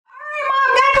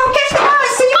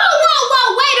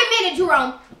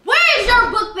Jerome, where is your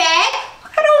book bag?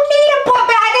 I don't need a book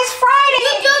bag. It's Friday.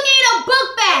 You do need a book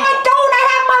bag. I don't. I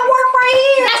have my work right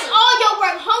here. That's all your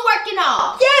work, homework and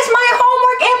all. Yes, my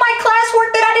homework and my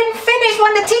classwork that I didn't finish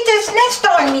when the teacher snitched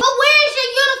on me. But where is your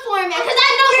uniform at? Because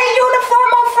I know Wear uniform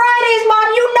on Fridays, Mom.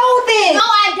 You know this. No,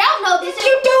 I don't know this.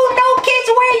 You do know kids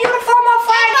wear uniform on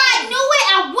Fridays. If I knew it,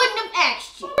 I wouldn't have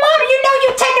asked you. Mom, you know you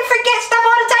tend to forget stuff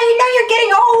all the time. You know you're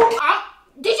getting old.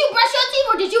 Did you brush your teeth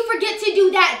or did you forget to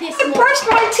do that this morning? I brushed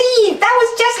my teeth. That was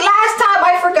just last time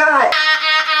I forgot.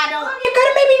 I don't. Mom, you're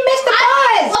gonna make me miss the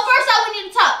bus. Well, first off, we need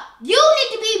to talk. You need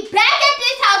to be back at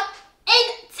this house in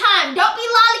time. Don't be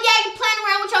lollygagging playing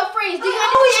around with your friends. Do you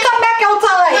understand? Always come back on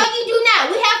time. No, you do not.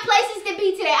 We have places to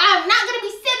be today. I'm not gonna be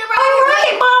sitting around All here right,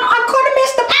 waiting. Mom. I'm gonna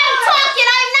miss the bus. I'm talking.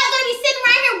 I'm not gonna be sitting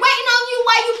around here waiting on you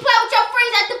while you play with your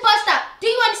friends at the bus stop. Do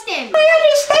you understand me? I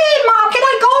understand, Mom. Can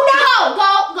I go now?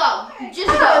 Go.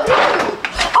 Just go.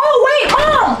 Oh, wait,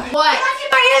 Mom. What? Can I get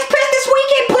my ears pierced this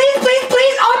weekend?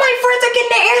 Please. All my friends are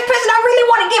getting their ears pierced and I really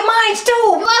want to get mine too.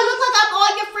 Do I look like I'm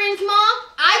all your friends, Mom?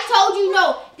 I told you no.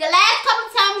 The last couple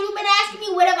times you've been asking me,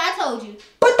 what have I told you?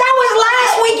 But that was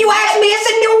last week you asked me. It's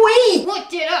a new week. What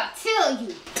did I tell you?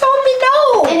 Told me no.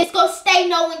 And it's gonna stay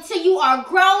no until you are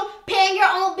grown, paying your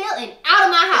own bill, and out of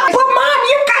my house. But Mom,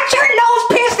 you got your nose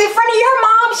pierced in front of your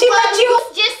mom. She Well, let you. you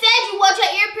just said you want your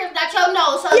ear pierced, not your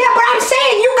nose. So Yeah, but I'm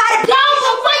saying you gotta go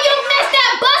before you miss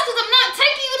that bus, cause I'm not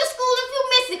taking you to school if you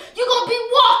miss it. You're gonna be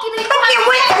walking and I can't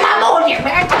wait till I'm on here,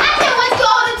 man. I can't wait to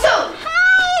older too.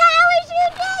 Hi, how is your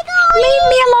day going? Leave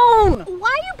me alone. Why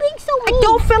are you being so I mean?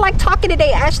 don't feel like talking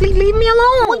today, Ashley. Leave me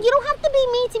alone. Well, you don't have to be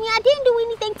mean to me. I didn't do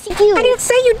anything to you. I didn't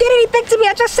say you did anything to me.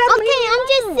 I just said leave Okay, me I'm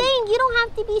just alone. saying you don't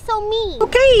have to be so mean.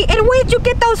 Okay, and where did you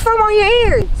get those from on your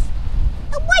ears?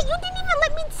 Wait, you didn't even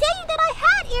let me tell you that I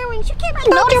had earrings. You can't be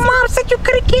No, your mom said you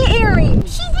couldn't get earrings.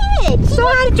 She did. So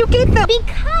how did you get them?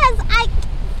 Because I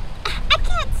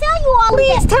can't tell you all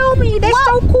Please of that. tell me. They're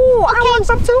Well, so cool. I okay. want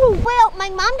some too. Well, my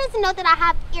mom doesn't know that I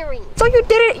have earrings. So you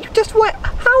did it. You just what?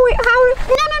 How?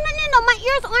 No. My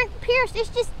ears aren't pierced. It's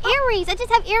just earrings. I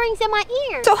just have earrings in my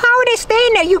ears. So how are they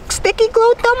staying there? You sticky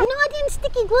glued them? No, I didn't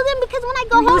sticky glue them because when I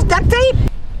go You use home, duct tape?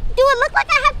 do it look like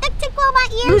I have duct tape on my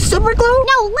You ears? use super glue?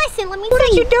 No, listen, let me What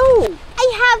tell did you do? I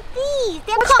have these.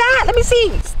 They're What's called, that? Let me see.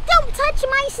 Don't touch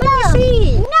my stuff.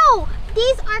 see. No,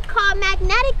 these are called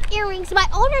magnetic earrings. My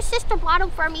older sister bought them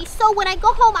for me. So when I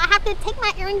go home, I have to take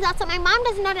my earrings out so my mom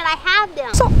doesn't know that I have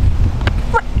them. So,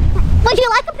 Would you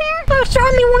like a pair? show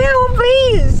me one,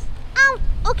 please.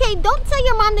 Okay, don't tell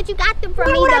your mom that you got them from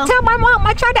Why me, would though. I tell my mom?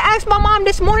 I tried to ask my mom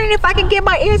this morning if I could get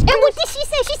my ears And pierced. what did she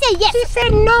say? She said yes. She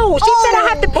said no. She said I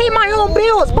have to pay my own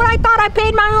bills. But I thought I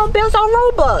paid my own bills on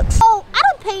Robux. Oh, I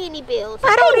don't pay any bills.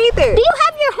 I don't either. Do you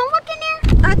have your homework in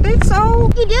there? I think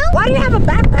so. You do? Why do you have a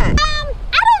backpack?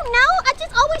 I don't know. I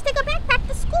just always take a backpack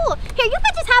to school. Here, you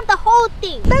can just have the whole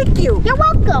thing. Thank you. You're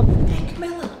welcome.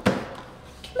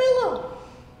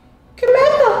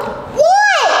 Camilla.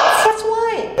 What? That's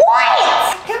what? What?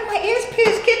 I got my ears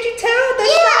pierced. Can't you tell?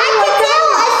 Yeah, I can tell.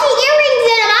 I see earrings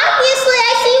in them. Obviously,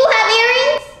 I see you have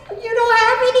earrings. You don't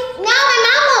have any? No, my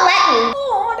mom won't let me.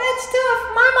 Oh, that's tough.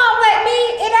 My mom let me.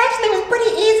 It actually was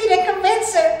pretty easy to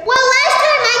convince her. Well, last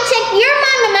time I checked, your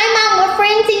mom and my mom were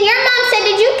friends, and your mom said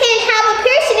that you can't have a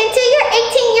piercing until you're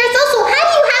 18 years old. So how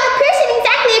do you have a piercing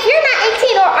exactly if you're not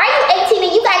 18, or are you 18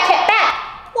 and you got kept back?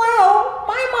 Well,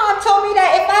 my mom told me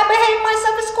that if I behaved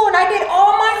myself at school and I did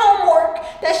all my homework,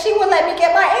 that she would let me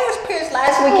get my ears pierced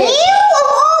last weekend. You of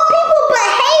all people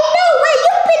behave? No way,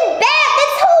 you've been bad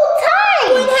this whole time.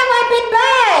 When have I been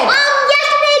bad?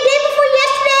 Yesterday, day before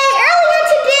yesterday, earlier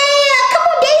today, a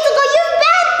couple days ago, you've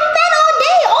been bad all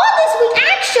day, all this week,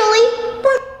 actually.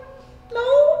 But, no.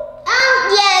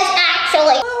 Yes,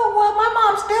 actually. Oh, well, my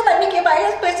mom still let me get my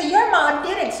ears pierced and your mom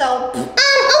didn't, so.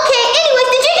 Okay, anyways,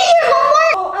 did you do your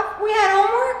homework? Oh, we had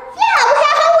homework? Yeah, we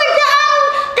had homework.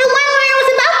 The one where it was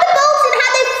about the boats and how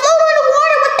they float on the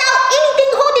water without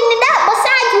anything holding it up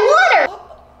besides water.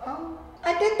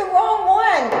 I did the wrong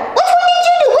one. Which one did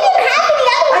you do? We didn't have any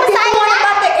other I one did the besides one that.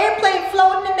 about the airplane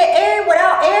floating in the air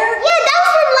without air. Yeah, that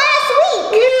was from last week.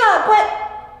 Yeah, but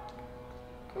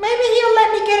maybe he'll let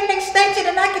me get an extension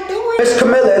and I can do it. Miss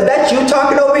Camilla, is that you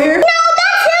talking over here? No,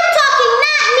 that's him talking,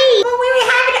 not me. But we were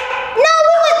having it. No,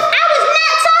 I was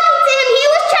not talking to him. He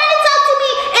was trying to talk to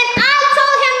me, and I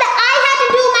told him that I had to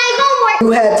do my homework. You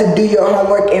had to do your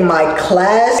homework in my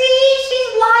class? See,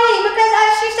 she's lying because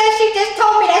she said she just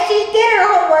told me that she did her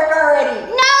homework already.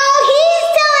 No, he's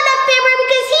telling a fibber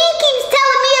because he keeps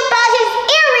telling me about his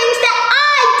earrings that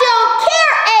I don't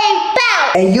care about.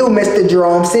 And you, Mr.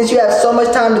 Jerome, since you have so much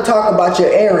time to talk about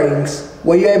your earrings,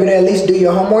 were you able to at least do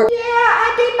your homework? Yeah, I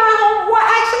did my homework. Well,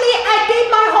 actually, I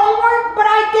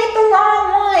did the wrong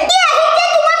one. Yeah, he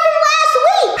did the one from last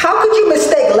week. How could you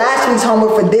mistake last week's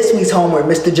homework for this week's homework,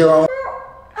 Mr. Jerome?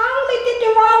 I only did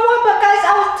the wrong one because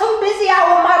I was too busy out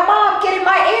with my mom getting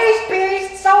my ears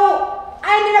pierced, so I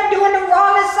ended up doing the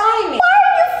wrong assignment. Why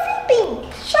are you fibbing?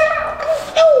 Shut up.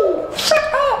 No, shut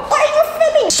up. Why are you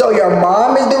fibbing? So your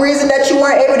mom is the reason that you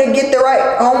weren't able to get the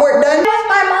right homework done? That's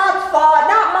my mom's fault,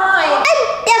 not mine. I'm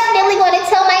definitely going to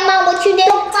tell my mom what you did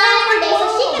yesterday so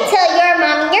she can tell your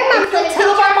mom, and your mom's going to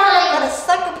Tell tell my your mom I'm mom. gonna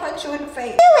sucker punch you in the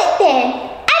face. Do it then.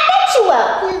 I bet you will.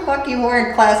 You're lucky we're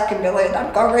in class, Camilla, and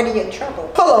I'm already in trouble.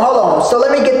 Hold on. So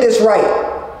let me get this right.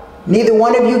 Neither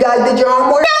one of you guys did your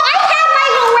homework? No, I have my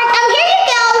homework. Oh, here you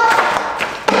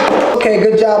go. Okay,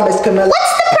 good job, Miss Camilla.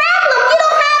 What's the problem? You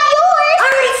don't have yours. I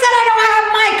already said I don't have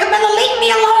mine. Camilla, leave me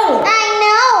alone. I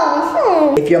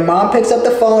know. If your mom picks up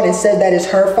the phone and says that it's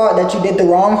her fault that you did the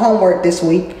wrong homework this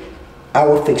week, I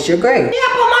will fix your grade. Yeah,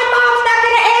 but my mom's not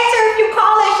gonna answer if you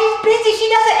call her. She's busy. She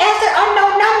doesn't answer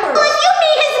unknown numbers. Well, if you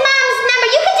need his mom's number,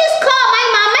 you can just call my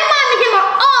mom. My mom and him are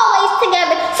always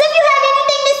together. So if you have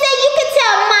anything to say, you can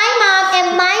tell my mom, and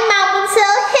my mom will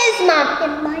tell his mom,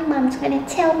 and my mom's gonna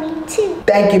tell me too.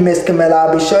 Thank you, Miss Camilla.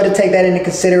 I'll be sure to take that into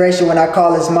consideration when I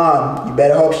call his mom. You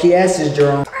better hope she answers,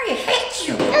 Jerome. I hate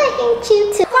you. I hate you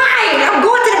too. Fine, I'm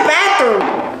going to the bathroom.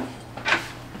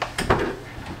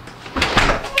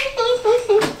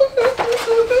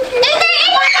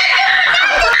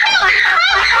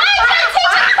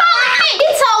 He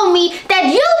told me that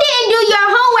you didn't do your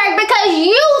homework because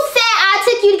you said I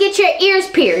took you to get your ears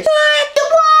pierced. What?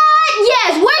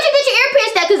 Yes, where'd you get your ear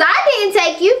pierced at? Because I didn't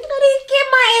take you. I didn't get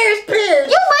my ears pierced.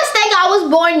 You must think I was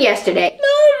born yesterday.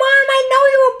 No, Mom, I know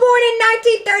you were born in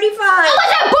 1935. I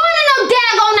wasn't born in no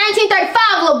daggone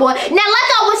 1935, little boy. Now, like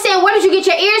I was saying, where did you get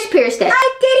your ears pierced at? I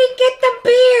didn't get them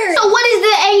pierced. So what is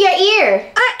in your ear?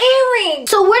 An earring.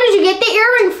 So where did you get the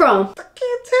earring from? I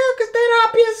can't tell because then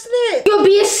I'll be a snitch. You'll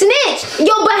be a snitch.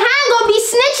 Your behind gonna be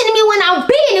snitching to me when I'm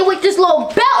beating it with this little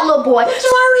belt, little boy. But you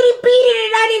already beat it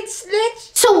and I didn't snitch.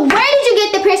 So where did you get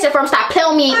the piercing from? Stop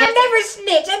playing with me. I never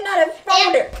snitch. I'm not a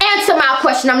phonder. Answer my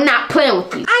question. I'm not playing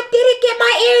with you. I didn't get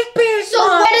my ears pierced.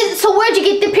 So Mom. where'd you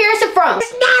get the piercing from?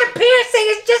 It's not a piercing.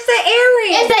 It's just an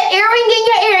earring. It's an earring in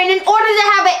your ear, and in order to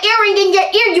have an earring in your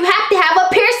ear, you have to have a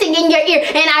piercing in your ear.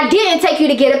 And I didn't take you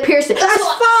to get a piercing. That's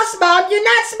false, Mom. You're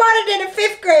not smarter than a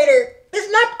 5th grader. There's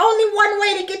not only one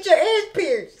way to get your ears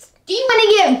pierced. Do you want to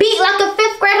get beat like a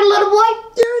 5th grader, little boy?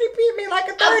 You already beat me like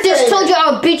a 3rd I grader. just told you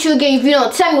I'll beat you again if you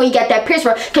don't tell me where you got that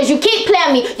piercing from. Because you keep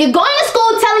playing me. You're going to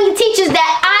school telling your teachers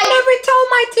that I never told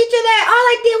my teacher that. All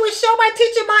I did was show my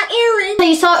teacher my earring.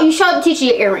 So you showed the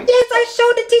teacher your earring. Yes, I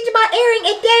showed the teacher my earring,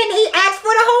 and then he asked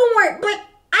for the homework, but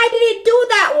I didn't do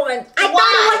that one. I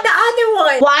thought it was the other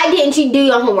one. Why didn't you do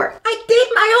your homework? I did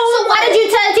my homework. So why did you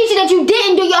tell the teacher that you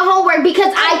didn't do your homework? Because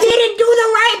I didn't do the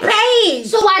right page.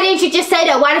 So why didn't you just say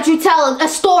that? Why did you tell a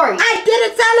story? I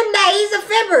didn't tell him that. He's a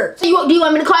fibber. So do you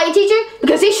want me to call your teacher?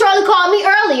 Because he surely called me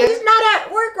earlier. He's not at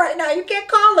work right now. You can't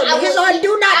call him. He's on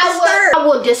do not disturb. I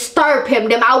will disturb him.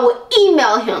 Then I will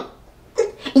email him.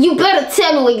 You better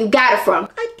tell me where you got it from.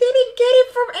 I didn't get it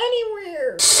from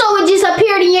anywhere. So it just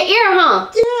appeared in your ear, huh?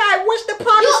 Yeah, I wished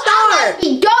upon a star.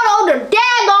 You don't know the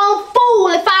daggone fool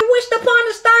if I wished upon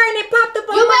a star and it popped up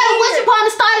on You my better ear. wish upon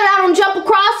the star that I don't jump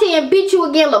across here and beat you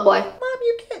again, little boy. Mom,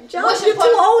 you can't jump. Wish You're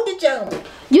upon- too old to jump.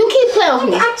 You keep playing with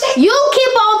me. I'm just- You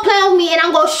keep on playing with me and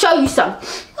I'm going to show you something.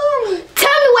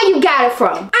 Tell me where you got it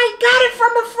from. I got it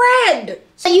from a friend.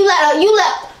 So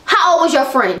how old was your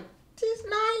friend? She's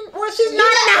 9. Well, she's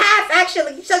 9.5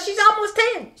 actually. So she's almost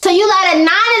 10. So you let a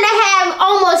 9.5,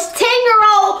 almost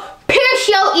 10-year-old pierce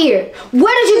your ear.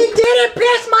 Where did you? She didn't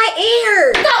pierce my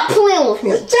ear. Stop playing with me.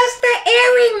 It's just the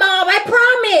earring, Mom. I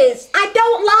promise. I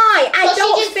don't lie. I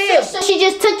don't fib. So she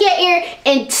just took your ear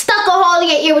and stuck a hole in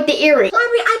your ear with the earring.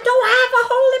 Mommy, I don't have a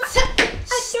hole in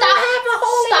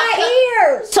my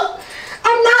ear. So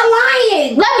I'm not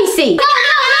lying. let me see.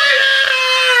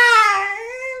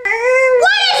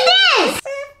 What is this?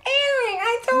 Earring.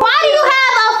 I told Why do you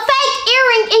have a fake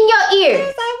earring in your ear?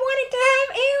 Because I wanted to have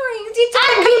earrings. You told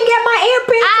me I couldn't get my ear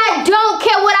pierced. I don't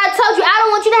care what I told you. I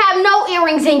don't want you to have no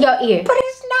earrings in your ear. But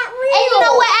it's not real. And you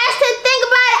know what, Ashton, think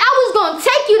about it. I was going to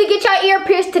take you to get your ear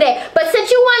pierced today. But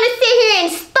since you want to sit here and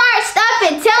start stuff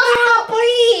and tell Oh,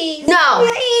 please. No.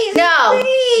 Please. No.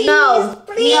 Please. No.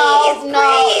 Please. No.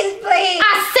 Please. Please.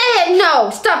 I said no.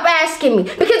 Stop asking me.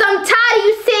 Because I'm tired of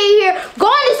you sitting here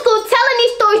going to school telling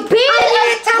these stories.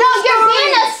 You're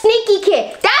being a sneaky kid.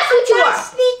 That's what you are.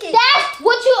 Sneaky. That's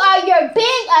what you are. You're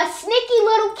being a sneaky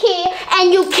little kid.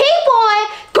 And you keep on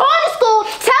going to school,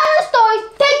 telling the stories,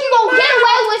 think you're going to get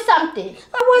away with something.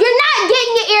 You're not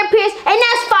getting your ear pierced. And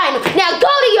that's fine.